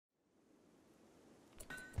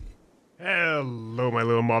Hello, my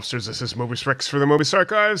little mobsters. This is Mobius Rex for the Mobius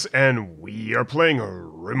Archives, and we are playing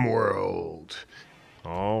Rimworld.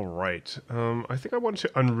 Alright, I think I want to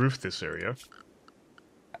unroof this area.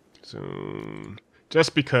 So,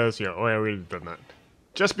 just because, yeah, oh, I already done that.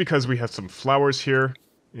 Just because we have some flowers here,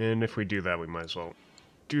 and if we do that, we might as well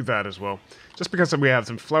do that as well. Just because we have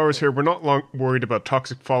some flowers here, we're not worried about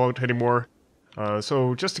toxic fallout anymore.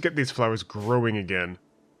 So, just to get these flowers growing again,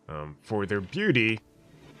 for their beauty,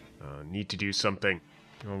 need to do something.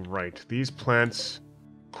 Alright, these plants,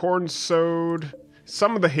 corn sowed,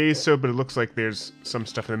 some of the hay sowed, but it looks like there's some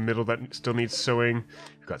stuff in the middle that still needs sowing.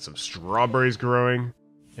 We've got some strawberries growing,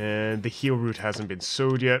 and the heel root hasn't been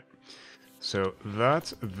sowed yet. So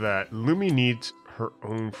that's that. Lumi needs her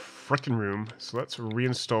own frickin' room, so let's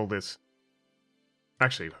reinstall this.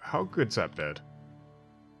 Actually, how good's that bed?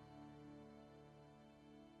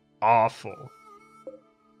 Awful.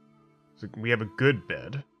 So we have a good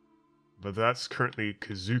bed. But that's currently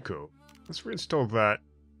Kazuko. Let's reinstall that.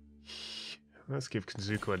 Let's give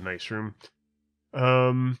Kazuko a nice room.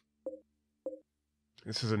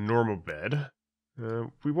 This is a normal bed.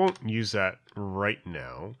 We won't use that right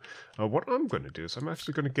now. What I'm going to do is I'm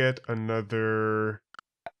actually going to get another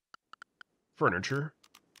furniture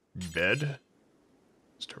bed.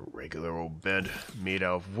 Just a regular old bed made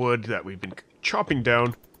out of wood that we've been chopping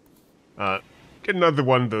down. Get another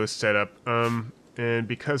one of those set up. And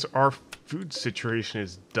because our food situation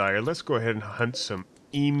is dire, let's go ahead and hunt some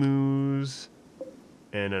emus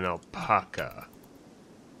and an alpaca.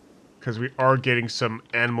 Because we are getting some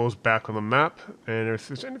animals back on the map, and if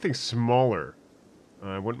there's anything smaller,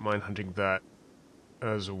 I wouldn't mind hunting that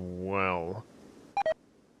as well.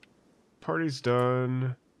 Party's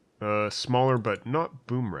done. Smaller but not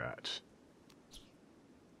boom rat.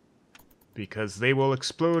 Because they will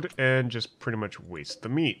explode and just pretty much waste the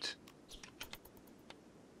meat.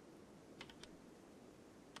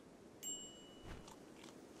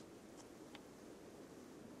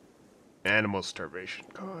 Animal starvation.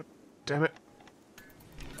 God damn it.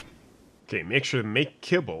 Okay, make sure to make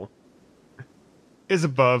kibble is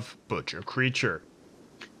above butcher creature.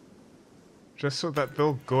 Just so that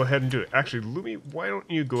they'll go ahead and do it. Actually, Lumi, why don't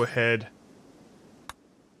you go ahead...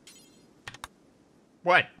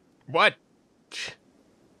 What? What?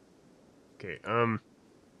 Okay, Alright,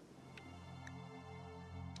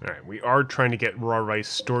 we are trying to get raw rice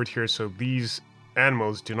stored here so these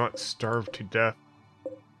animals do not starve to death.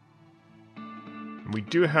 We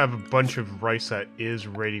do have a bunch of rice that is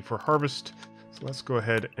ready for harvest, so let's go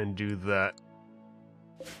ahead and do that.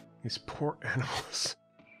 These poor animals.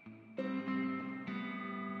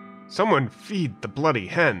 Someone feed the bloody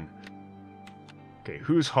hen! Okay,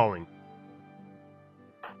 who's hauling?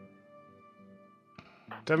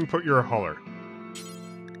 Davenport, you're a hauler.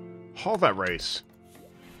 Haul that rice.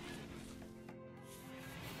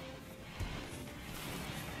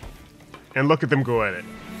 And look at them go at it.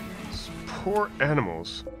 Poor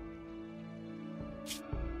animals.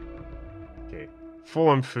 Okay, full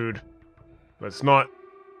on food, but it's not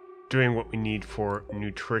doing what we need for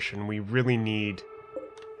nutrition. We really need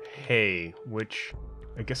hay, which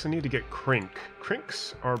I guess I need to get crink.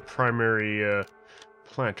 Crink's our primary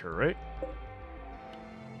planter, right?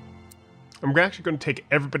 I'm actually going to take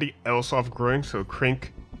everybody else off growing, so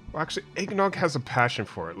crink... Well, actually, eggnog has a passion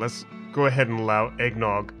for it. Let's go ahead and allow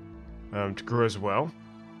eggnog to grow as well.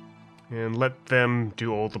 And let them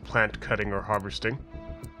do all the plant cutting or harvesting.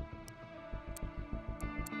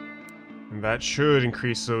 And that should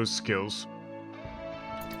increase those skills.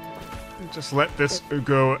 And just let this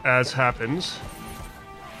go as happens.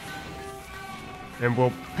 And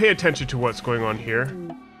we'll pay attention to what's going on here.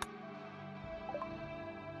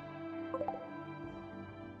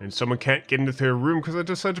 And someone can't get into their room because I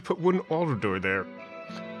decided to put wooden auto door there.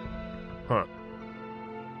 Huh.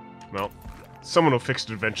 Well, someone will fix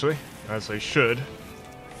it eventually, as they should.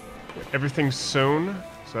 Everything's sown,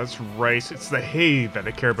 so that's rice. It's the hay that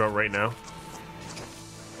I care about right now.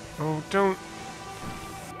 Oh, don't...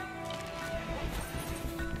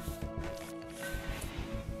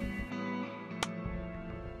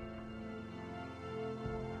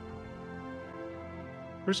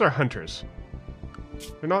 Where's our hunters?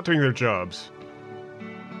 They're not doing their jobs.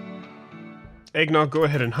 Eggnog, go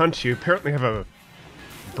ahead and hunt. You apparently have a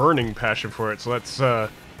burning passion for it, so let's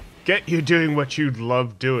get you doing what you'd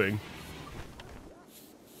love doing.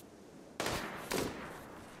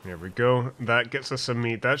 There we go. That gets us some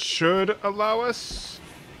meat. That should allow us...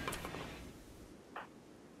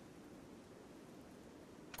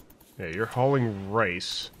 Yeah, you're hauling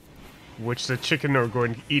rice, which the chicken are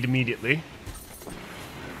going to eat immediately.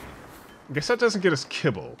 I guess that doesn't get us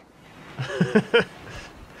kibble.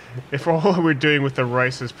 If all we're doing with the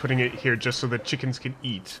rice is putting it here just so the chickens can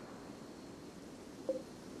eat.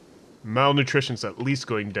 Malnutrition's at least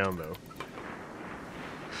going down, though.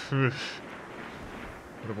 What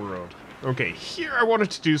a world. Okay, here I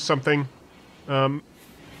wanted to do something. I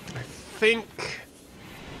think...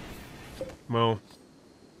 Well,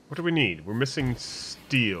 what do we need? We're missing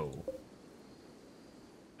steel.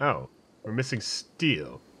 Oh, we're missing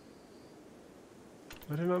steel.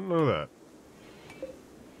 I did not know that.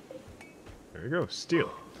 There we go,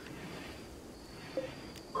 steel.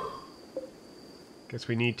 Guess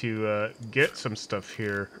we need to get some stuff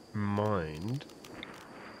here mined.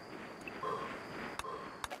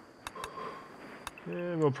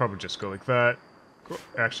 And we'll probably just go like that.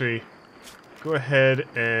 Actually, go ahead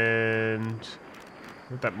and...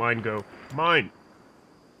 Where'd that mine go? Mine!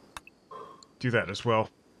 Do that as well.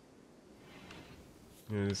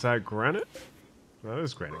 Is that granite? That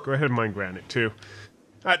is granite. Go ahead and mine granite too.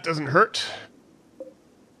 That doesn't hurt.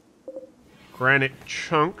 Granite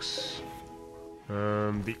chunks.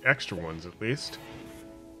 The extra ones at least.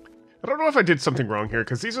 I don't know if I did something wrong here,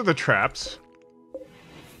 because these are the traps.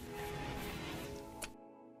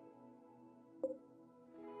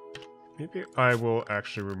 Maybe I will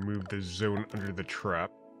actually remove the zone under the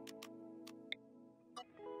trap.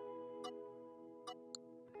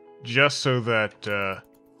 Just so that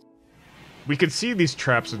we can see these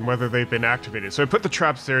traps and whether they've been activated. So I put the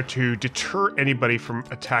traps there to deter anybody from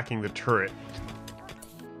attacking the turret.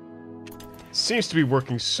 Seems to be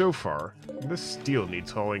working so far. This steel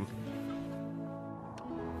needs hauling.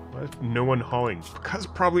 Why is no one hauling? Because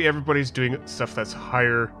probably everybody's doing stuff that's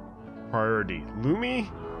higher priority.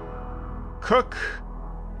 Lumi? Cook?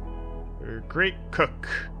 You're a great cook.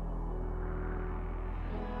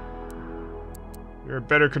 You're a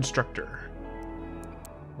better constructor.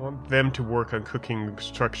 I want them to work on cooking and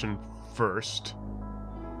construction first.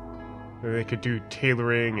 Maybe they could do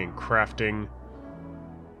tailoring and crafting.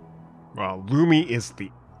 Wow, Lumi is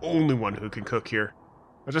the only one who can cook here.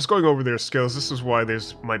 I'm just going over their skills. This is why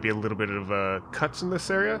there's might be a little bit of cuts in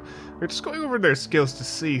this area. We're just going over their skills to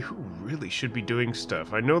see who really should be doing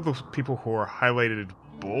stuff. I know the people who are highlighted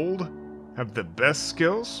bold have the best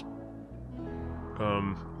skills.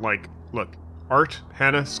 Like, look, art,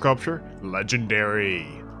 Hannah, sculpture, legendary.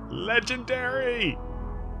 Legendary!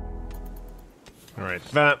 Alright,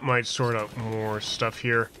 that might sort out more stuff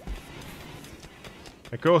here.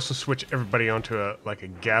 I could also switch everybody onto a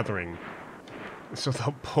gathering, so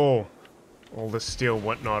they'll pull all this steel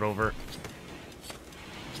whatnot over.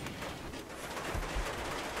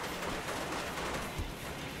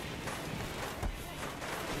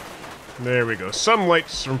 There we go. Some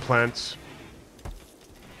lights from plants.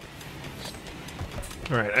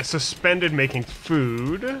 Alright, I suspended making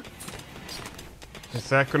food. Is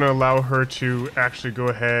that going to allow her to actually go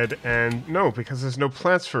ahead and... No, because there's no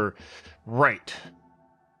plants for... Right.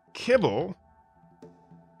 Kibble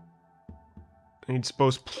needs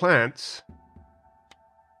both plants.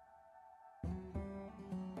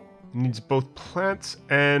 Needs both plants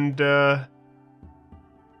and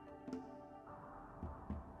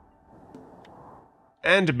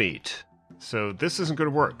meat. So this isn't going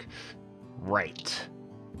to work. Right.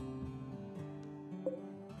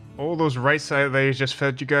 All those rice that I just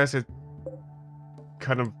fed you guys, it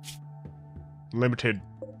kind of limited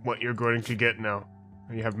what you're going to get now.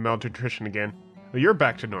 You have malnutrition again. Well, you're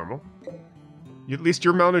back to normal. At least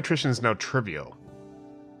your malnutrition is now trivial.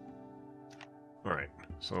 Alright,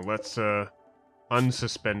 so let's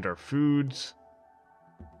unsuspend our foods.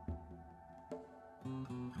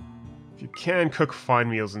 If you can, cook fine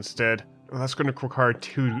meals instead. Well, that's going to require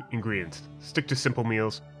 2 ingredients. Stick to simple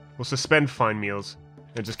meals. We'll suspend fine meals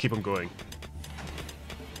and just keep them going.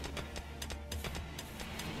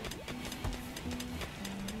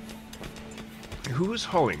 Who is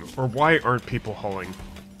hauling? Or why aren't people hauling?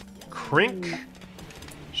 Crink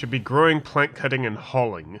should be growing, plant cutting, and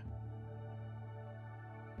hauling.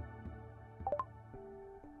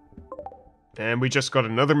 And we just got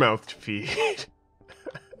another mouth to feed.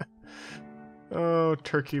 Oh,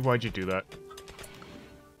 turkey, why'd you do that?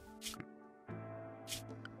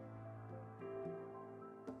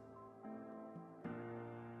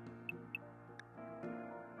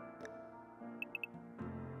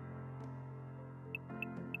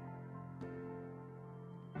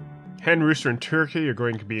 Hen, rooster, and turkey are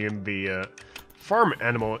going to be in the farm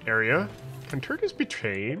animal area. Can turkeys be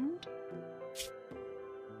trained?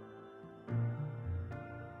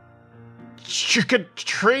 You could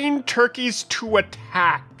train turkeys to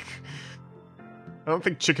attack. I don't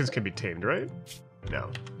think chickens can be tamed, right? No.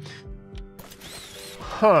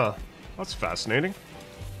 Huh. That's fascinating.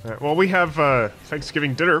 Well, we have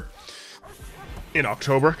Thanksgiving dinner in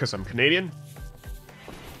October, because I'm Canadian.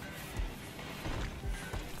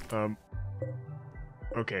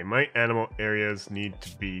 Okay, my animal areas need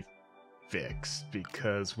to be fixed,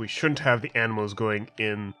 because we shouldn't have the animals going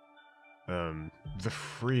in the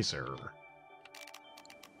freezer.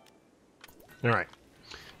 Alright.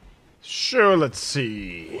 So, let's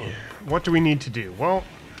see. What do we need to do? Well,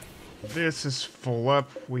 this is full up.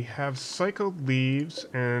 We have cycled leaves,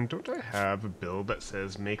 and don't I have a bill that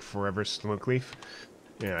says make forever smoke leaf?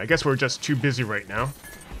 Yeah, I guess we're just too busy right now.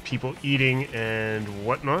 People eating and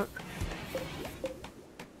whatnot.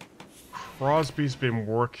 Crosby's been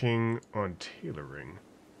working on tailoring.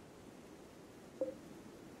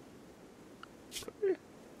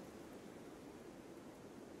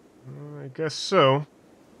 I guess so.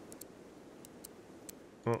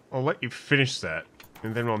 Well, I'll let you finish that,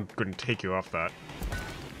 and then I'm going to take you off that.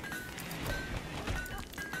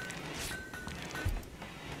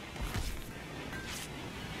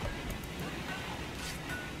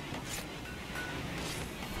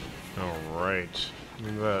 Alright.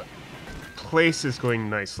 The place is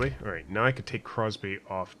going nicely. Alright, now I can take Crosby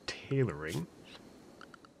off tailoring.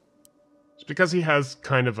 It's because he has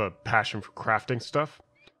kind of a passion for crafting stuff.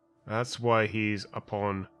 That's why he's up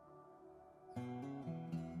on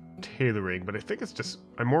tailoring, but I think it's just,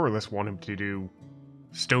 I more or less want him to do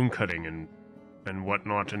stone cutting and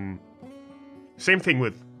whatnot, and same thing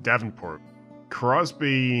with Davenport.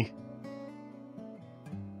 Crosby,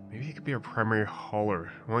 maybe he could be our primary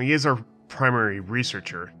hauler. Well, he is our primary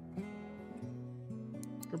researcher.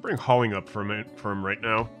 I'll bring hauling up for him right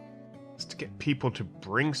now, just to get people to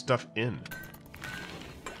bring stuff in.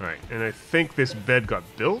 Alright, and I think this bed got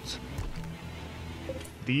built.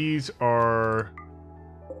 These are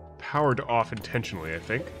powered off intentionally, I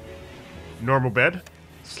think. Normal bed.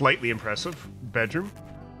 Slightly impressive. Bedroom.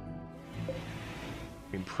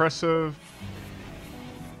 Impressive.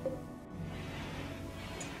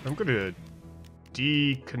 I'm going to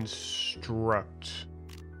deconstruct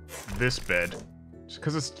this bed. Just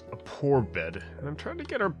because it's a poor bed. And I'm trying to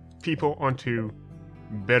get our people onto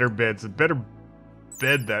better beds. The better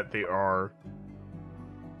bed that they are,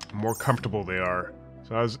 the more comfortable they are.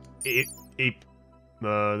 So I was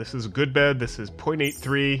this is a good bed. This is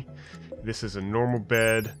 0.83. This is a normal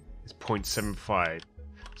bed. It's 0.75.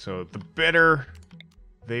 So the better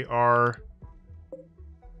they are,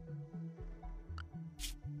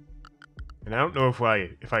 and I don't know if I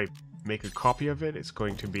make a copy of it, it's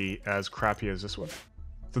going to be as crappy as this one.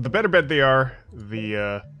 So the better bed they are,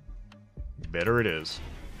 the better it is.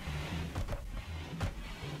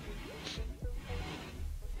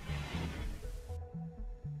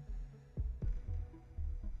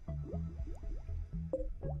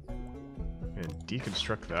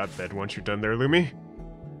 Deconstruct that bed once you're done there, Lumi.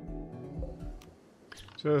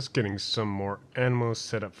 Just getting some more animals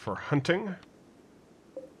set up for hunting.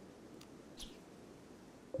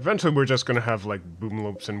 Eventually we're just gonna have like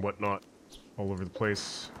boomlopes and whatnot all over the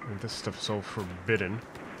place. And this stuff's all forbidden.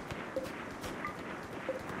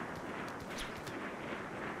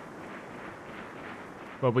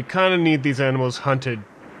 But we kinda need these animals hunted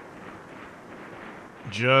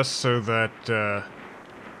just so that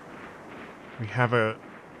we have a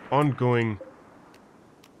ongoing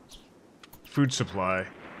food supply.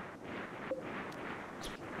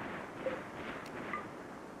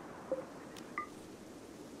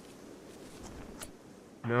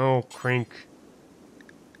 No, Crank.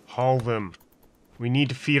 Haul them. We need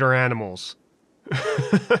to feed our animals.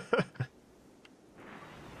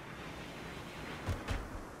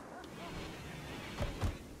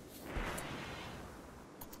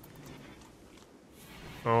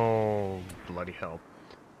 Oh, bloody hell.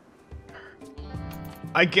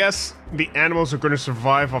 I guess the animals are going to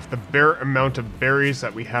survive off the bare amount of berries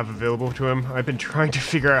that we have available to them. I've been trying to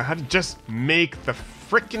figure out how to just make the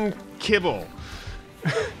frickin' kibble.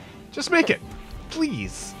 Just make it.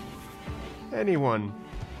 Please. Anyone.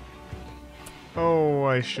 Oh,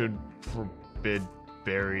 I should forbid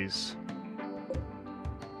berries.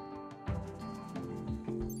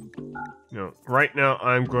 No, right now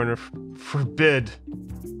I'm going to forbid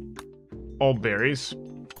all berries.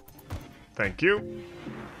 Thank you.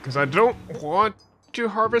 Because I don't want to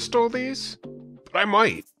harvest all these, but I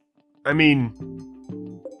might. I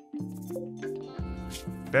mean,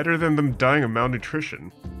 better than them dying of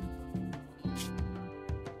malnutrition.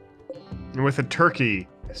 And with a turkey,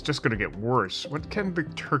 it's just going to get worse. What can the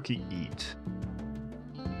turkey eat?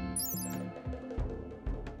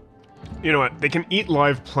 You know what? They can eat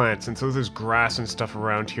live plants, and so there's grass and stuff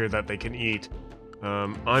around here that they can eat.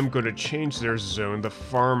 I'm going to change their zone, the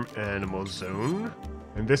farm animal zone.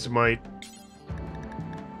 And this might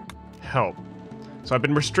help. So I've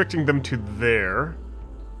been restricting them to there.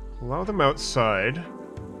 Allow them outside.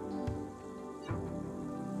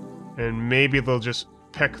 And maybe they'll just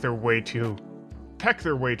peck their way to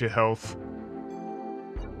health.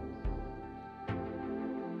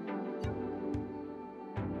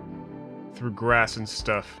 Through grass and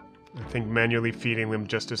stuff. I think manually feeding them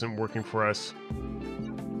just isn't working for us.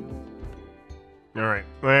 Alright,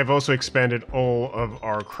 I've also expanded all of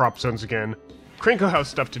our crop zones again. Crinkle has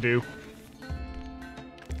stuff to do.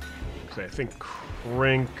 So I think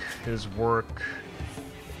Crink, his work...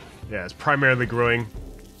 yeah, is primarily growing.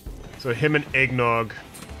 So him and Eggnog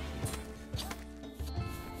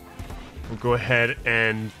will go ahead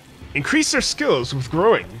and increase their skills with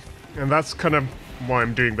growing. And that's kind of why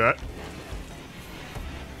I'm doing that.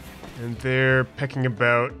 And they're pecking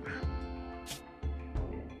about.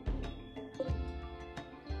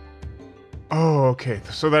 Oh, okay,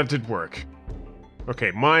 so that did work. Okay,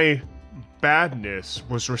 my badness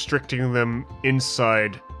was restricting them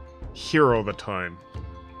inside here all the time.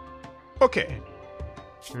 Okay.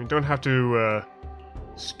 We don't have to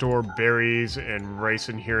store berries and rice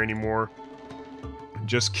in here anymore.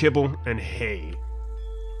 Just kibble and hay.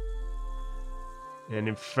 And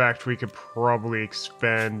in fact, we could probably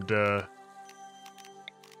expand that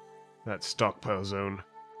stockpile zone.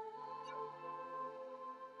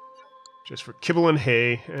 Just for kibble and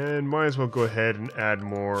hay, and might as well go ahead and add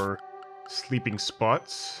more sleeping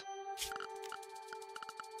spots.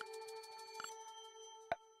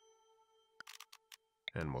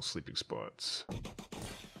 And more sleeping spots.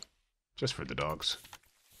 Just for the dogs.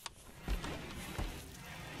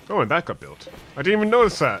 Oh, and that got built. I didn't even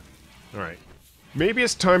notice that. Alright. Maybe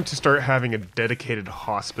it's time to start having a dedicated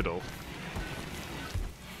hospital.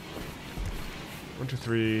 1, 2,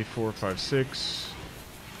 3, 4, 5, 6.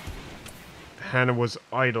 Hannah was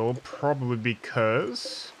idle, probably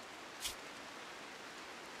because...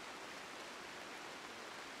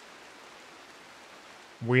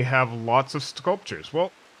 we have lots of sculptures.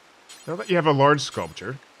 Well, now that you have a large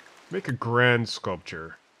sculpture, make a grand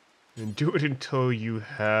sculpture. And do it until you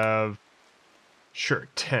have... sure,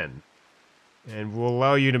 10. And we'll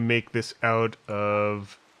allow you to make this out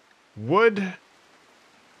of wood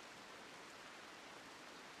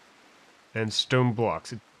and stone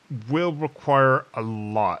blocks. It will require a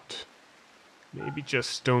lot. Maybe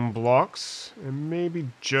just stone blocks, and maybe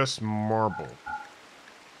just marble.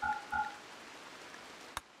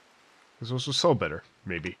 This also sell better,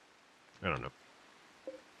 maybe. I don't know.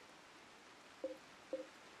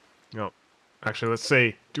 No. Actually, let's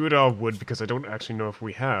say, do it out of wood, because I don't actually know if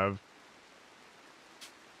we have...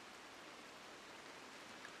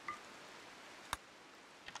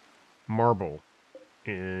 marble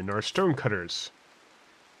in our stone cutters.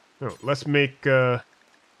 No, let's make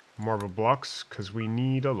marble blocks, because we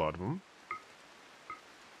need a lot of them.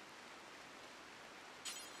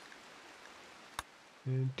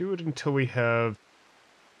 And do it until we have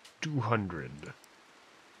 200.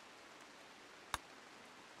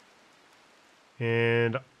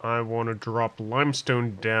 And I want to drop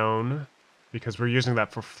limestone down, because we're using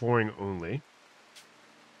that for flooring only.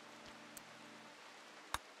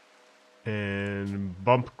 And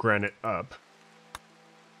bump granite up,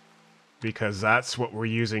 because that's what we're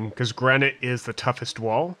using, because granite is the toughest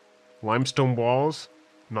wall. Limestone walls,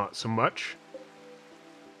 not so much.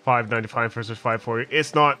 595 versus 540.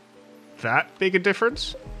 It's not that big a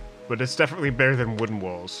difference, but it's definitely better than wooden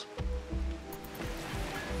walls.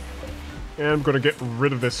 And I'm gonna get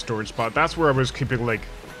rid of this storage spot. That's where I was keeping, like,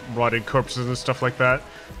 rotted corpses and stuff like that.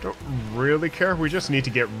 Don't really care. We just need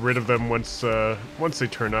to get rid of them once they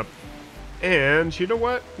turn up. And, you know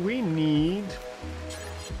what? We need...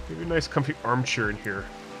 maybe a nice comfy armchair in here.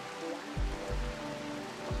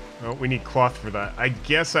 Oh, we need cloth for that. I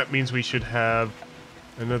guess that means we should have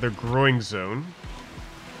another growing zone.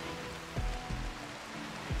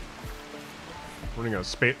 Running out of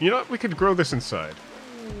space. You know what? We could grow this inside.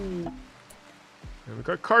 And we've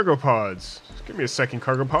got cargo pods. Just give me a second,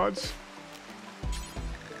 cargo pods.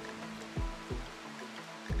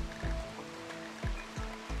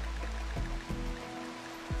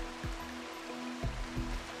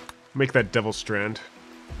 Make that devil strand.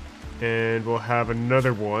 And we'll have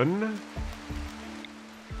another one.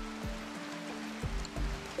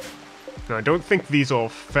 Now, I don't think these will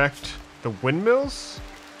affect the windmills.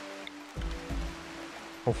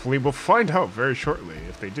 Hopefully we'll find out very shortly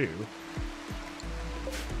if they do.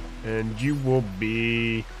 And you will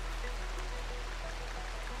be...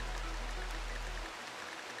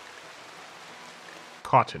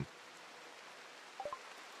 cotton.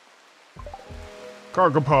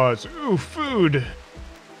 Cargo pods. Ooh, food.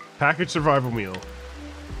 Package survival meal.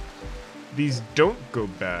 These don't go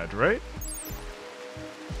bad, right?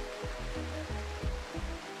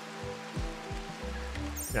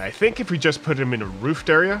 Yeah, I think if we just put them in a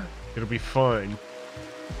roofed area, it'll be fine.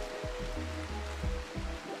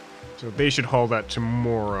 So they should haul that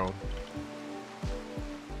tomorrow.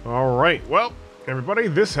 Alright, well, everybody,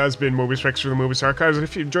 this has been Mobius Rex for the Mobius Archives.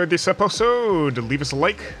 If you enjoyed this episode, leave us a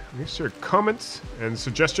like, leave your comments and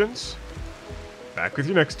suggestions. Back with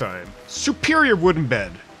you next time. Superior wooden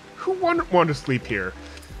bed. Who wouldn't want to sleep here?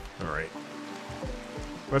 Alright.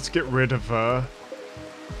 Let's get rid of,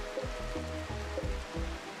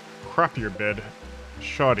 crappier bed.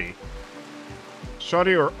 Shoddy.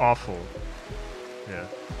 Shoddy or awful? Yeah.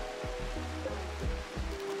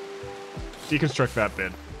 Deconstruct that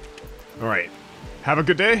bed. Alright. Have a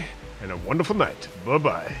good day and a wonderful night.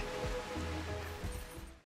 Bye-bye.